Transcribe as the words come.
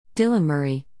Dylan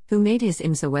Murray, who made his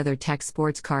IMSA WeatherTech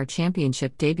Sports Car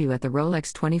Championship debut at the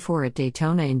Rolex 24 at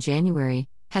Daytona in January,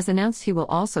 has announced he will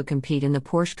also compete in the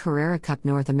Porsche Carrera Cup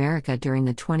North America during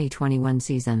the 2021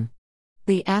 season.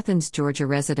 The Athens, Georgia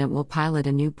resident will pilot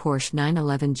a new Porsche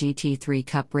 911 GT3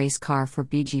 Cup race car for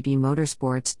BGB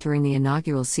Motorsports during the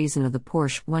inaugural season of the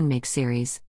Porsche 1 Make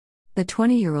Series. The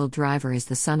 20-year-old driver is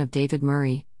the son of David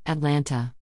Murray,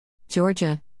 Atlanta,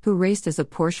 Georgia, who raced as a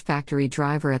Porsche factory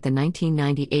driver at the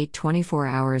 1998 24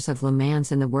 Hours of Le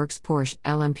Mans in the Works Porsche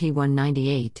LMP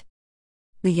 198.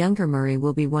 The younger Murray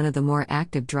will be one of the more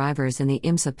active drivers in the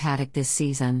IMSA paddock this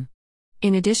season.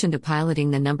 In addition to piloting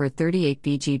the number 38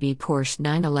 BGB Porsche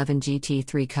 911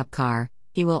 GT3 Cup car,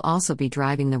 he will also be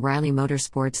driving the Riley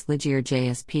Motorsports Ligier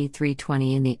JSP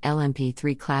 320 in the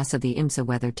LMP3 class of the IMSA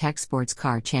WeatherTech Sports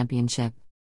Car Championship.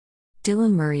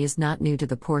 Dylan Murray is not new to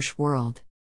the Porsche world.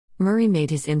 Murray made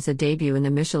his IMSA debut in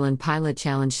the Michelin Pilot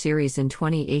Challenge Series in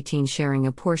 2018, sharing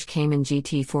a Porsche Cayman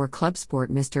GT4 Club Sport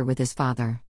Mister with his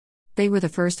father. They were the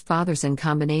first fathers in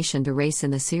combination to race in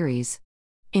the series.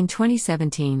 In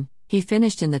 2017, he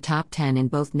finished in the top 10 in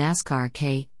both NASCAR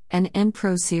K and N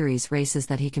Pro Series races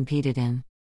that he competed in.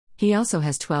 He also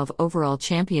has 12 overall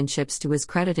championships to his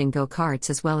credit in go-karts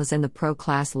as well as in the Pro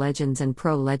Class Legends and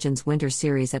Pro Legends Winter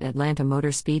Series at Atlanta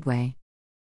Motor Speedway.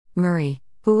 Murray,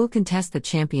 who will contest the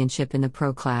championship in the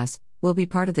Pro Class, will be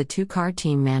part of the two-car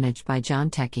team managed by John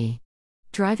Techie.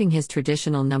 Driving his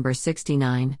traditional number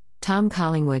 69, Tom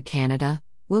Collingwood Canada,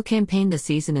 will campaign the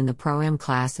season in the Pro-Am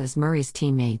class as Murray's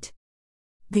teammate.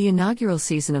 The inaugural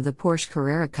season of the Porsche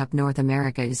Carrera Cup North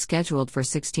America is scheduled for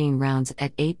 16 rounds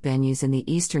at 8 venues in the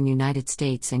eastern United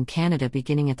States and Canada,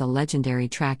 beginning at the legendary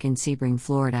track in Sebring,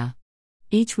 Florida.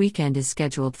 Each weekend is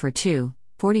scheduled for two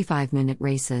 45-minute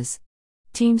races.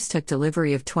 Teams took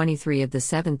delivery of 23 of the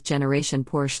 7th-generation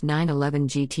Porsche 911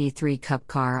 GT3 Cup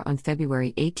car on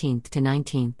February 18 to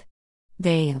 19.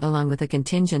 They, along with a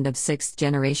contingent of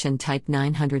 6th-generation Type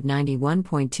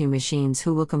 991.2 machines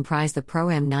who will comprise the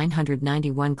Pro-Am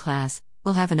 991 class,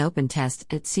 will have an open test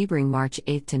at Sebring March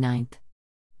 8 to 9.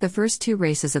 The first two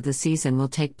races of the season will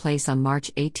take place on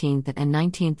March 18 and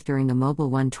 19 during the Mobil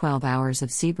 1 12 Hours of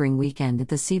Sebring weekend at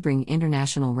the Sebring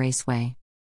International Raceway.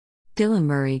 Dylan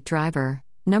Murray, driver,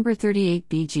 number 38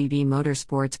 BGB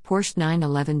Motorsports Porsche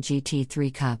 911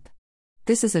 GT3 Cup.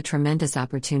 This is a tremendous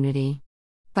opportunity.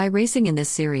 By racing in this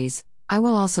series, I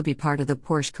will also be part of the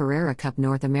Porsche Carrera Cup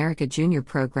North America Junior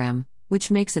program,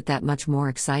 which makes it that much more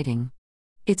exciting.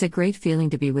 It's a great feeling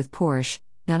to be with Porsche,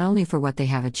 not only for what they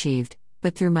have achieved,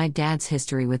 but through my dad's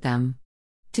history with them.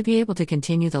 To be able to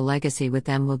continue the legacy with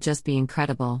them will just be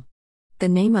incredible. The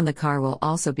name on the car will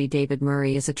also be David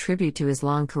Murray as a tribute to his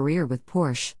long career with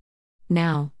Porsche.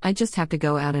 Now, I just have to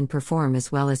go out and perform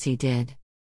as well as he did.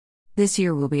 This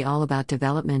year will be all about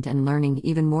development and learning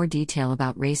even more detail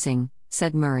about racing,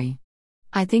 said Murray.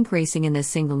 I think racing in this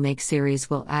single make series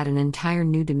will add an entire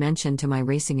new dimension to my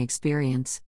racing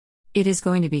experience. It is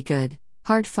going to be good,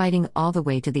 hard fighting all the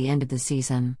way to the end of the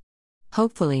season.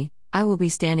 Hopefully, I will be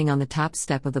standing on the top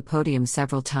step of the podium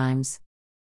several times.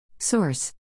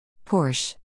 Source: Porsche.